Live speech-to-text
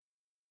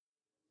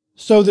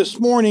So this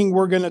morning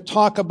we're going to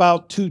talk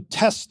about to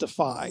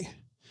testify.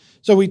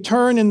 So we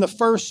turn in the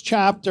first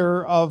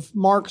chapter of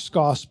Mark's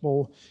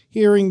gospel,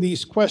 hearing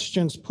these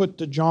questions put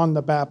to John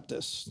the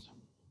Baptist.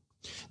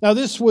 Now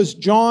this was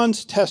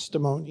John's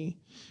testimony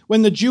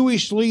when the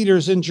Jewish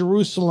leaders in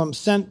Jerusalem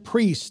sent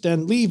priests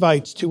and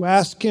Levites to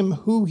ask him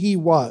who he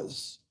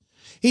was.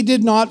 He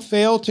did not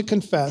fail to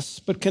confess,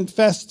 but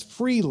confessed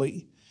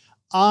freely,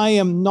 "I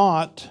am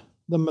not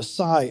the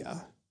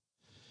Messiah."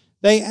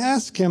 They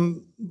asked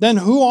him, "Then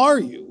who are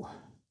you?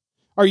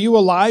 Are you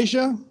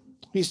Elijah?"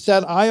 He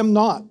said, "I am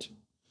not."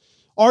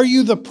 "Are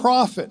you the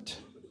prophet?"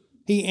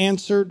 He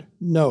answered,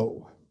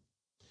 "No."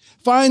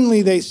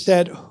 Finally, they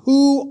said,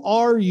 "Who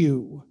are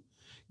you?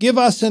 Give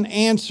us an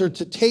answer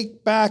to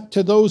take back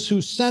to those who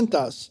sent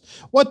us.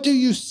 What do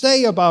you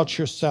say about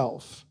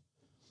yourself?"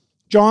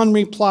 John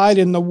replied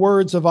in the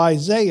words of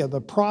Isaiah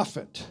the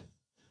prophet,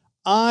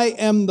 "I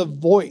am the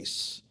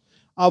voice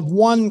of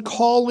one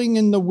calling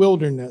in the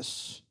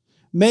wilderness.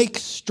 Make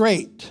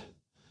straight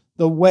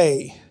the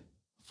way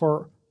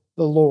for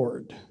the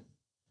Lord."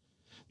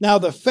 Now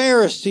the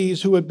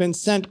Pharisees who had been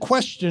sent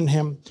questioned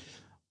him,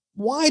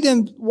 Why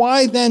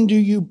then do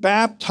you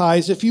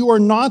baptize if you are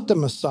not the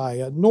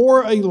Messiah,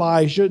 nor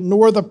Elijah,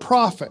 nor the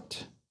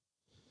prophet?"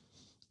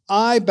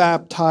 "I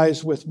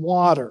baptize with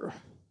water,"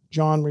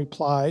 John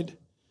replied,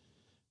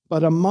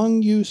 "but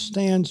among you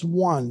stands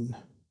one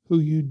who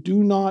you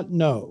do not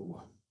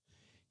know.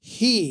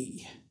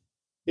 He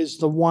is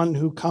the one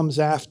who comes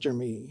after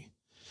me,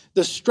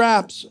 the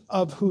straps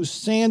of whose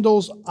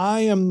sandals I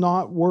am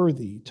not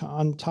worthy to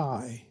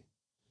untie."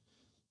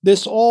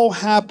 This all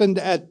happened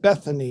at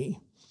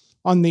Bethany,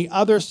 on the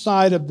other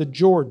side of the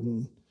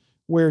Jordan,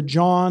 where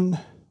John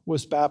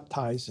was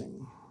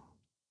baptizing.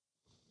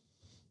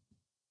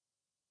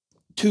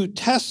 To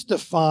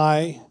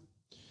testify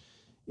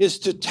is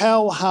to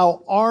tell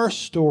how our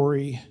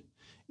story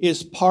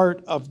is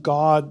part of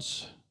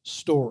God's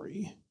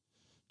story.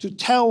 To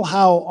tell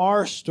how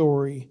our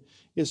story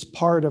is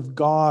part of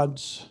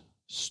God's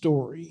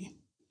story.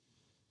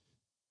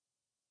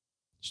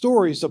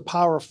 Story is a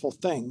powerful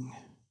thing.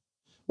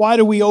 Why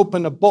do we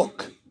open a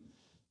book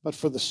but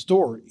for the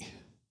story?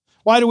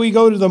 Why do we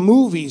go to the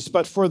movies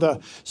but for the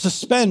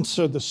suspense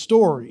or the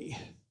story?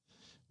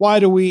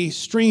 Why do we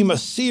stream a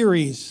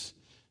series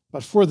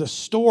but for the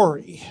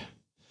story?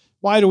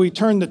 Why do we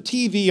turn the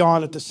TV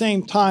on at the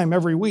same time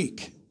every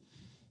week?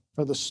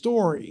 For the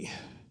story.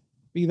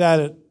 Be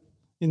that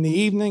in the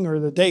evening or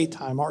the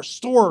daytime, our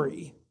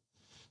story.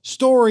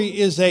 Story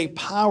is a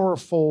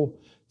powerful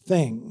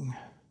thing.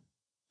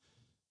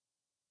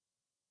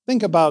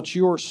 Think about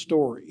your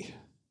story.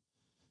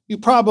 You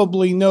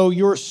probably know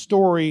your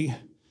story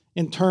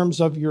in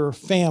terms of your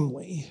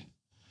family.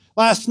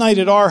 Last night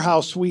at our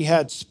house, we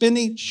had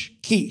spinach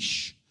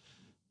quiche.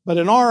 But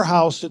in our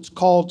house, it's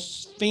called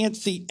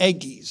fancy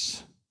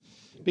eggies.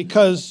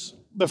 Because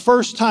the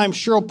first time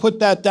Cheryl put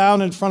that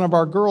down in front of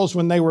our girls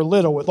when they were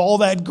little with all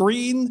that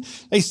green,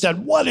 they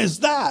said, "What is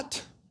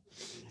that?"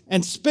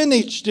 And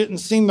spinach didn't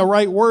seem the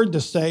right word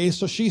to say,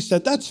 so she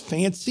said, "That's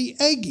fancy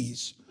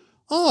eggies."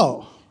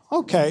 "Oh,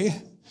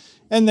 okay."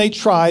 And they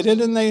tried it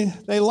and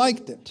they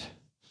liked it.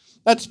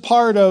 That's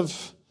part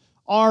of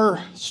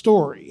our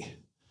story.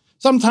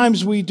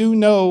 Sometimes we do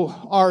know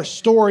our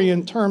story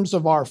in terms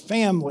of our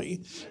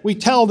family. We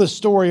tell the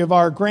story of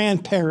our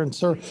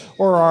grandparents or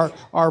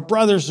our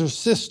brothers or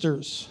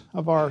sisters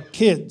of our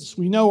kids.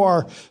 We know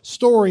our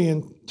story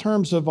in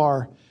terms of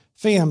our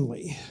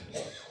family.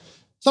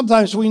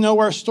 Sometimes we know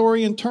our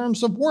story in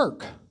terms of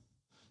work.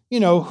 You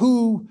know,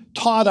 who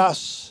taught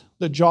us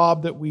the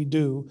job that we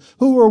do?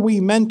 Who are we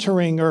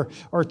mentoring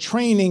or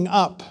training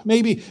up?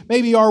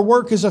 Maybe our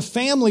work is a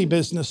family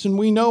business and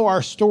we know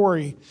our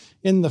story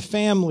in the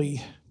family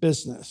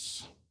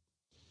business.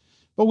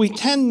 But we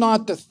tend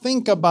not to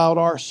think about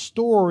our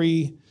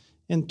story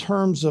in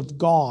terms of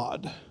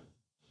God.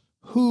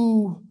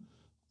 Who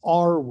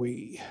are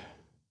we?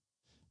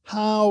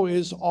 How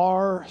is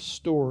our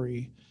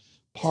story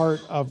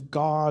part of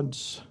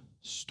God's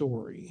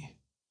story?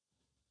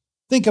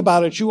 Think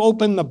about it. You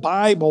open the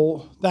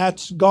Bible,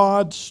 that's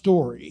God's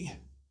story.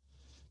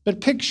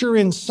 But picture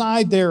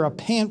inside there a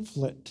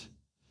pamphlet.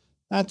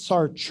 That's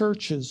our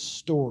church's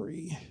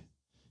story.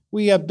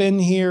 We have been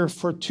here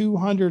for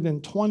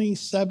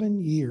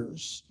 227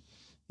 years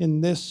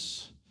in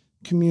this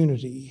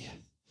community.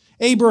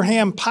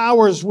 Abraham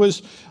Powers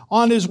was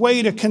on his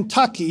way to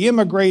Kentucky,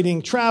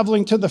 immigrating,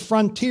 traveling to the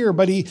frontier,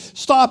 but he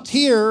stopped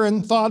here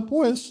and thought,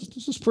 boy,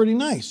 this is pretty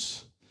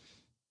nice.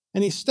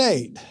 And he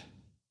stayed.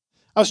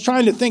 I was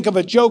trying to think of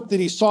a joke that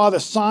he saw the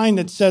sign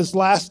that says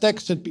last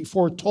exit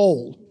before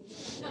toll.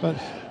 But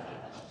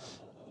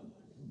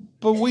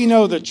we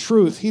know the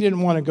truth. He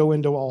didn't want to go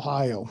into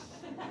Ohio.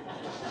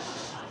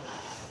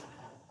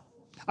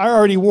 I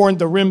already warned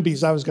the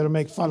Rimbies I was going to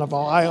make fun of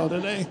Ohio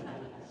today.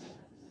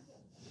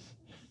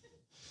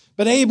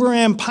 But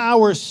Abraham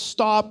Powers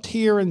stopped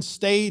here and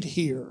stayed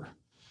here.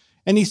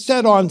 And he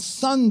said on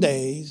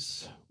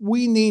Sundays,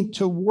 we need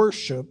to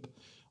worship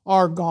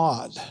our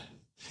God.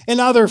 And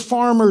other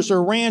farmers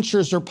or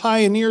ranchers or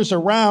pioneers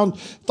around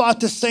thought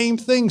the same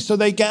thing. So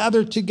they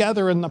gathered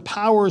together in the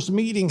Powers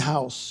Meeting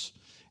House.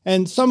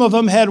 And some of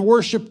them had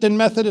worshiped in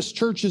Methodist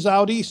churches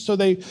out east, so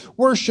they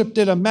worshiped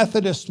in a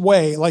Methodist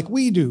way, like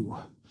we do,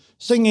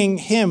 singing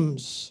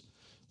hymns,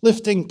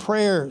 lifting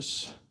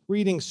prayers,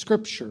 reading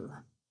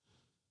scripture.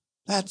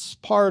 That's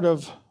part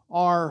of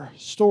our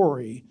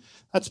story.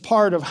 That's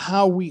part of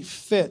how we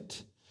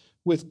fit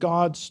with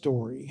God's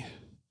story.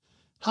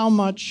 How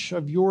much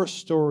of your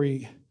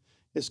story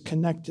is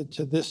connected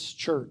to this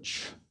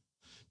church,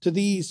 to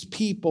these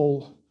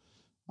people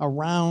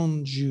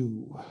around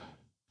you?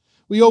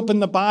 We open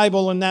the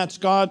Bible and that's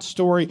God's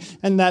story,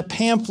 and that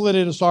pamphlet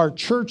is our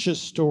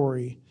church's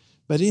story.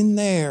 But in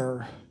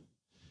there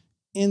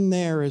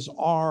is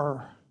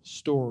our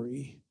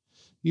story,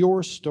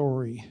 your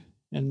story,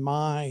 and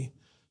my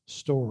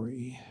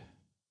story.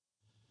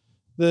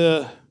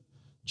 The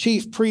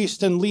chief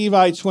priest and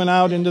Levites went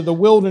out into the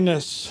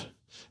wilderness,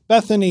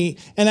 Bethany,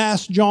 and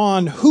asked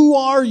John, "Who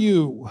are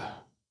you?"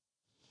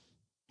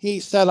 He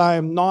said, "I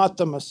am not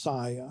the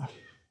Messiah."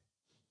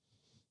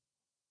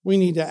 We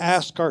need to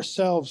ask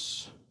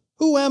ourselves,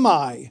 who am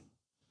I?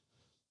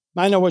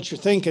 I know what you're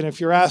thinking.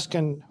 If you're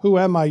asking, who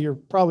am I, you're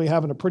probably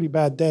having a pretty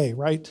bad day,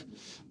 right?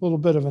 A little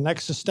bit of an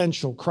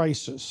existential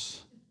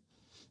crisis.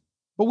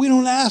 But we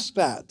don't ask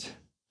that.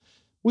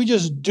 We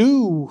just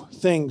do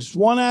things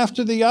one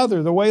after the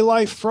other, the way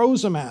life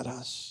throws them at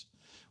us.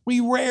 We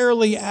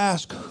rarely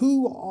ask,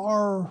 who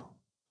are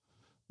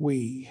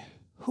we?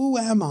 Who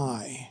am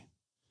I?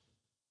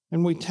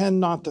 And we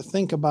tend not to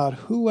think about,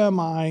 who am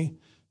I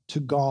to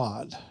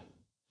God?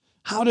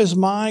 How does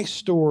my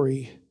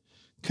story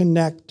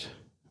connect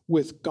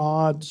with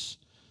God's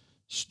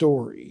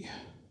story?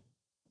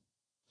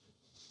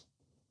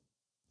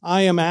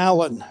 I am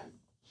Allan,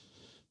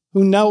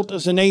 who knelt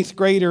as an 8th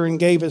grader and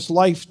gave his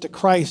life to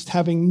Christ,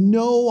 having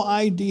no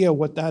idea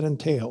what that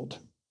entailed.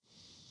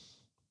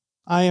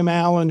 I am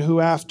Allan, who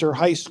after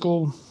high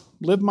school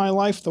lived my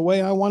life the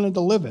way I wanted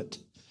to live it.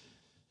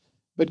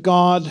 But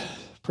God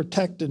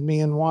protected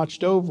me and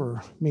watched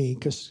over me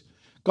because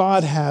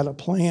God had a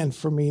plan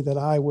for me that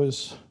I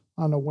was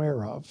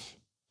unaware of.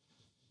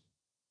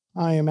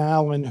 I am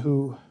Allan,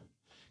 who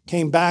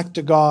came back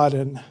to God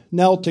and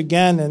knelt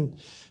again and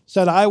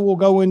said, "I will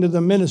go into the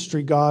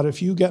ministry, God,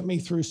 if you get me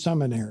through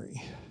seminary."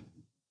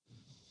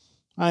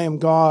 I am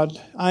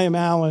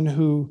Allan,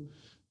 who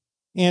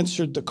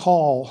answered the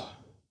call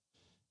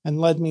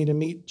and led me to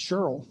meet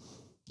Cheryl,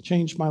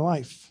 changed my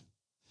life.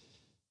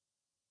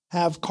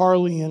 Have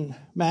Carly and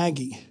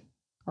Maggie,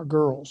 our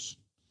girls.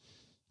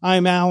 I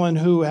am Allan,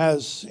 who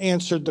has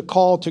answered the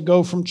call to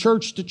go from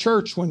church to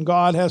church when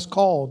God has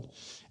called,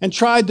 and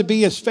tried to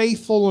be as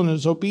faithful and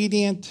as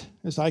obedient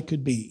as I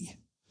could be.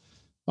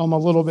 I'm a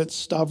little bit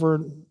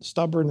stubborn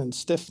and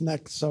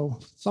stiff-necked, so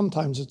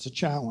sometimes it's a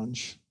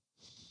challenge.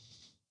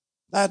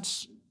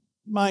 That's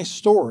my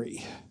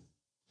story.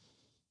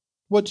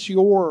 What's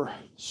your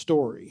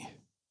story?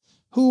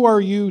 Who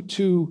are you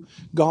to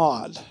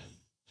God?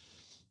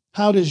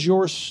 How does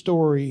your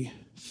story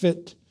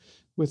fit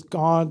with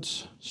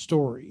God's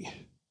story?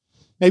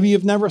 Maybe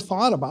you've never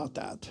thought about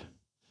that.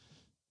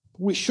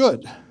 We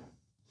should.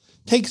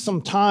 Take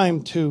some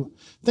time to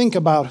think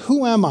about,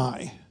 who am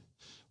I?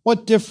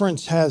 What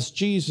difference has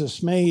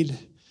Jesus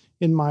made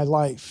in my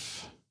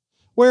life?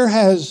 Where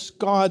has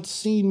God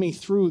seen me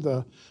through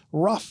the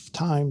rough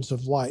times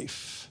of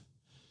life?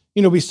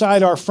 You know,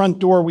 beside our front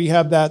door, we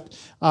have that,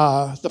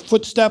 the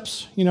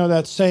footsteps, you know,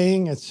 that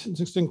saying.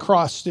 It's in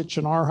cross stitch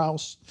in our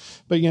house.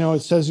 But, you know, it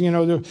says, you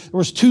know, there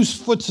was two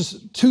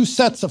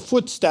sets of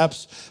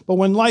footsteps, but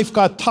when life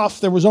got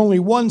tough, there was only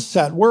one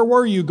set. Where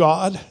were you,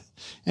 God?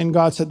 And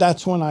God said,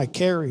 that's when I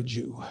carried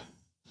you.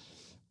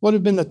 What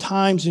have been the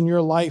times in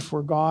your life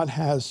where God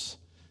has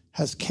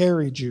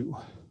carried you,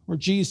 where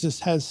Jesus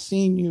has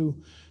seen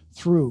you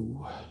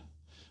through?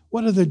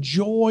 What are the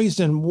joys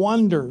and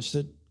wonders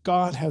that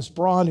God has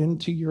brought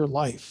into your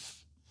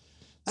life?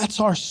 That's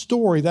our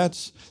story.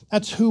 That's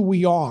who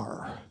we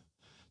are.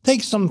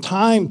 Take some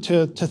time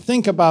to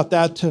think about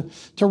that,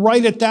 to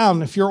write it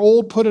down. If you're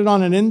old, put it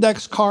on an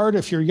index card.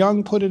 If you're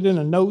young, put it in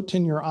a note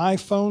in your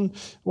iPhone,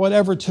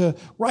 whatever, to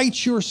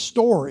write your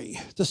story,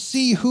 to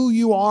see who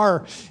you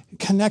are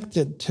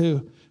connected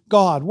to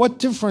God. What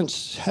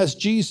difference has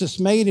Jesus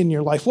made in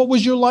your life? What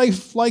was your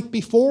life like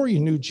before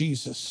you knew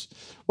Jesus?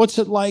 What's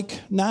it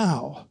like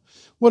now?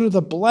 What are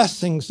the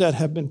blessings that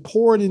have been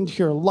poured into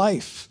your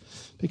life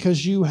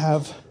because you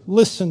have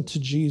listened to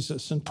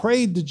Jesus and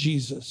prayed to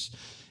Jesus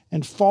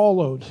and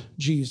followed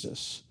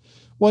Jesus?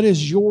 What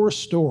is your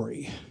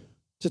story?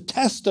 To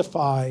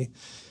testify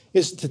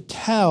is to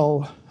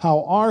tell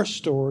how our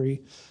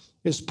story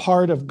is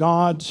part of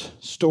God's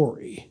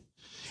story.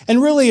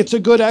 And really, it's a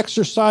good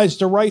exercise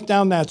to write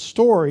down that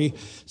story.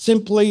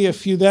 Simply,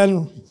 if you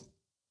then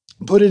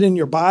put it in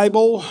your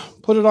Bible,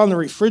 put it on the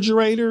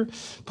refrigerator,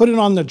 put it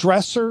on the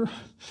dresser,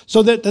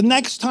 so that the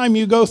next time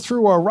you go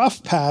through a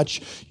rough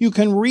patch, you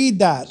can read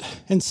that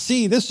and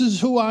see, this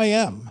is who I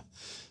am.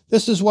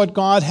 This is what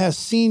God has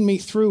seen me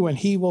through, and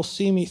he will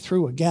see me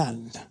through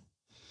again.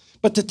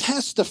 But to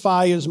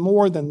testify is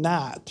more than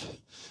that,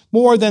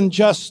 more than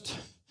just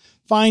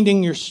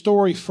finding your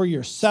story for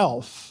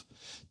yourself.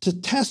 To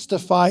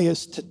testify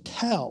is to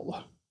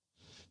tell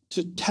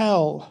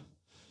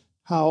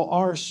how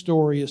our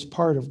story is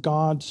part of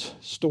God's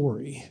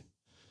story.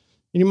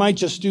 And you might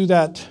just do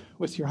that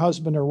with your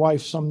husband or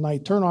wife some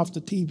night. Turn off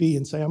the TV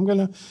and say, I'm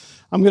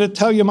gonna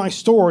tell you my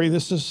story.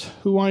 This is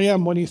who I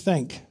am. What do you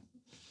think?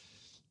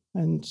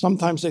 And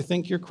sometimes they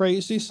think you're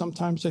crazy.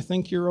 Sometimes they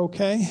think you're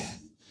okay.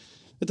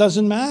 It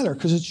doesn't matter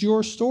because it's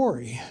your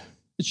story.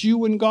 It's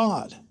you and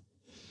God.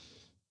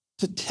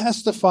 To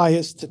testify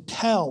is to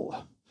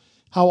tell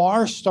how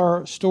our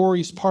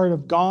story is part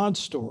of God's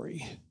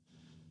story.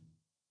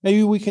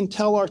 Maybe we can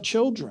tell our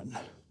children,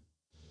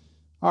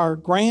 our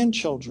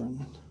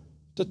grandchildren,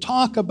 to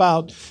talk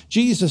about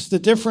Jesus, the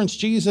difference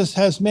Jesus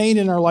has made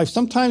in our life.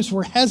 Sometimes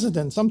we're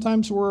hesitant.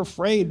 Sometimes we're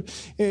afraid.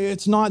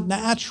 It's not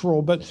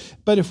natural. But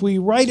if we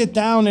write it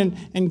down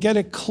and get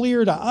it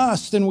clear to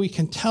us, then we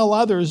can tell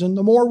others. And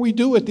the more we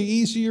do it, the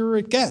easier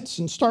it gets.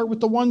 And start with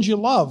the ones you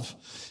love.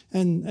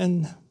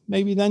 And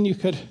maybe then you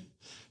could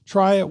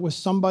try it with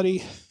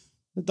somebody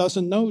that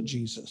doesn't know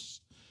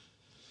Jesus.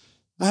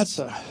 That's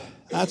a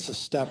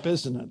step,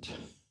 isn't it?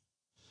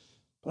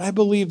 But I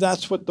believe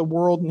that's what the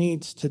world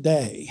needs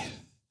today.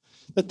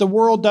 That the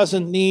world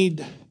doesn't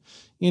need,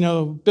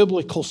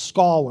 biblical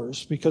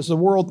scholars because the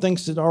world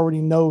thinks it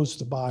already knows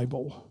the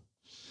Bible.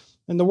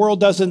 And the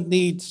world doesn't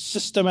need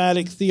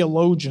systematic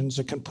theologians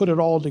that can put it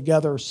all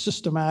together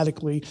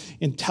systematically,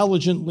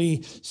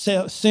 intelligently,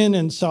 sin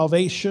and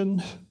salvation.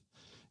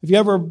 Have you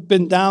ever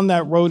been down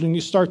that road and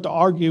you start to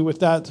argue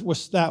with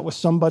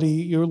somebody,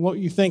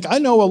 you think, I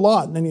know a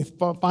lot, and then you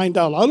find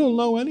out, I don't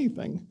know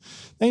anything.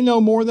 They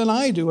know more than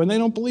I do, and they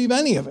don't believe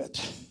any of it.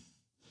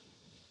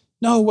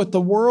 No, what the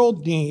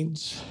world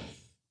needs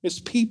is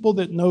people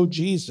that know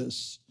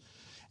Jesus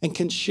and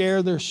can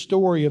share their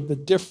story of the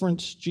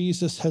difference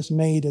Jesus has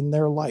made in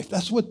their life.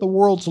 That's what the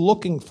world's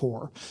looking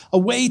for, a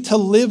way to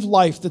live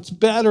life that's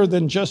better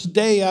than just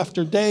day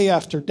after day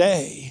after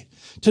day.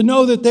 To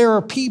know that there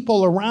are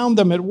people around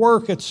them at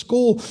work, at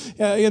school,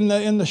 in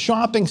the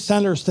shopping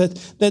centers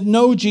that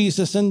know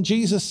Jesus and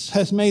Jesus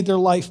has made their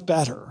life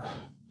better.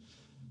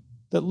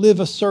 That live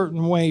a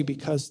certain way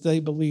because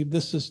they believe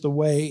this is the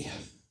way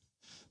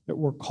that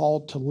we're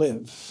called to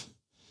live.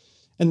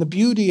 And the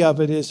beauty of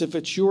it is if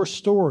it's your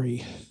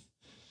story,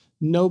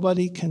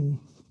 nobody can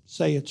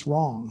say it's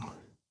wrong.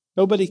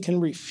 Nobody can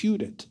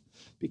refute it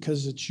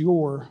because it's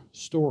your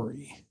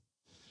story.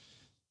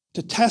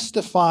 To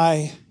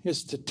testify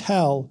is to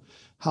tell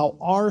how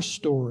our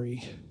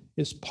story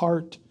is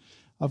part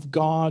of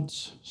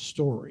God's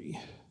story.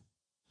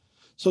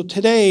 So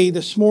today,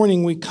 this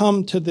morning, we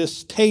come to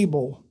this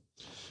table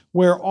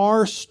where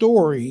our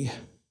story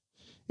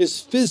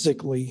is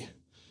physically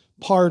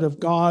part of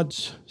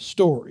God's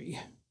story.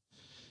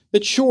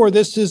 But sure,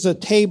 this is a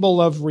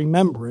table of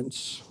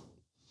remembrance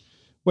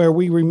where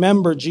we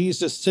remember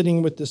Jesus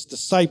sitting with his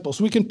disciples.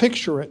 We can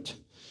picture it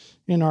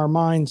in our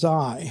mind's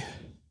eye.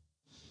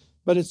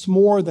 But it's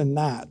more than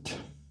that.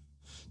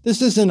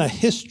 This isn't a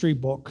history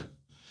book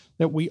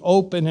that we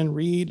open and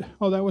read.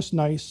 Oh, that was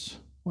nice.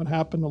 What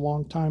happened a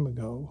long time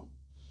ago?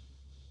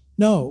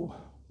 No,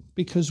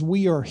 because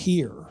we are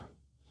here.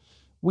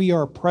 We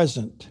are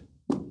present.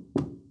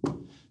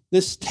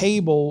 This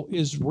table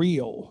is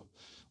real.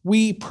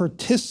 We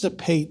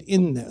participate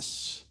in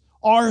this.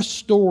 Our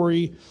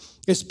story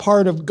is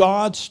part of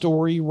God's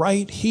story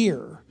right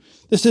here.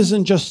 This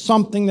isn't just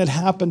something that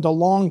happened a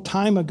long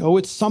time ago.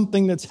 It's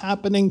something that's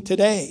happening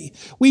today.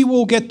 We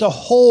will get to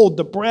hold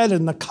the bread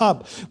and the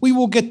cup. We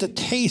will get to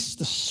taste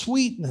the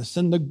sweetness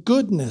and the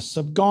goodness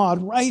of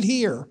God right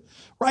here,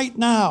 right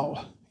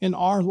now in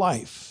our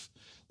life.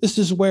 This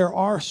is where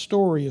our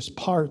story is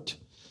part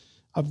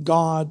of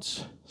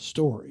God's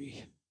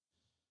story.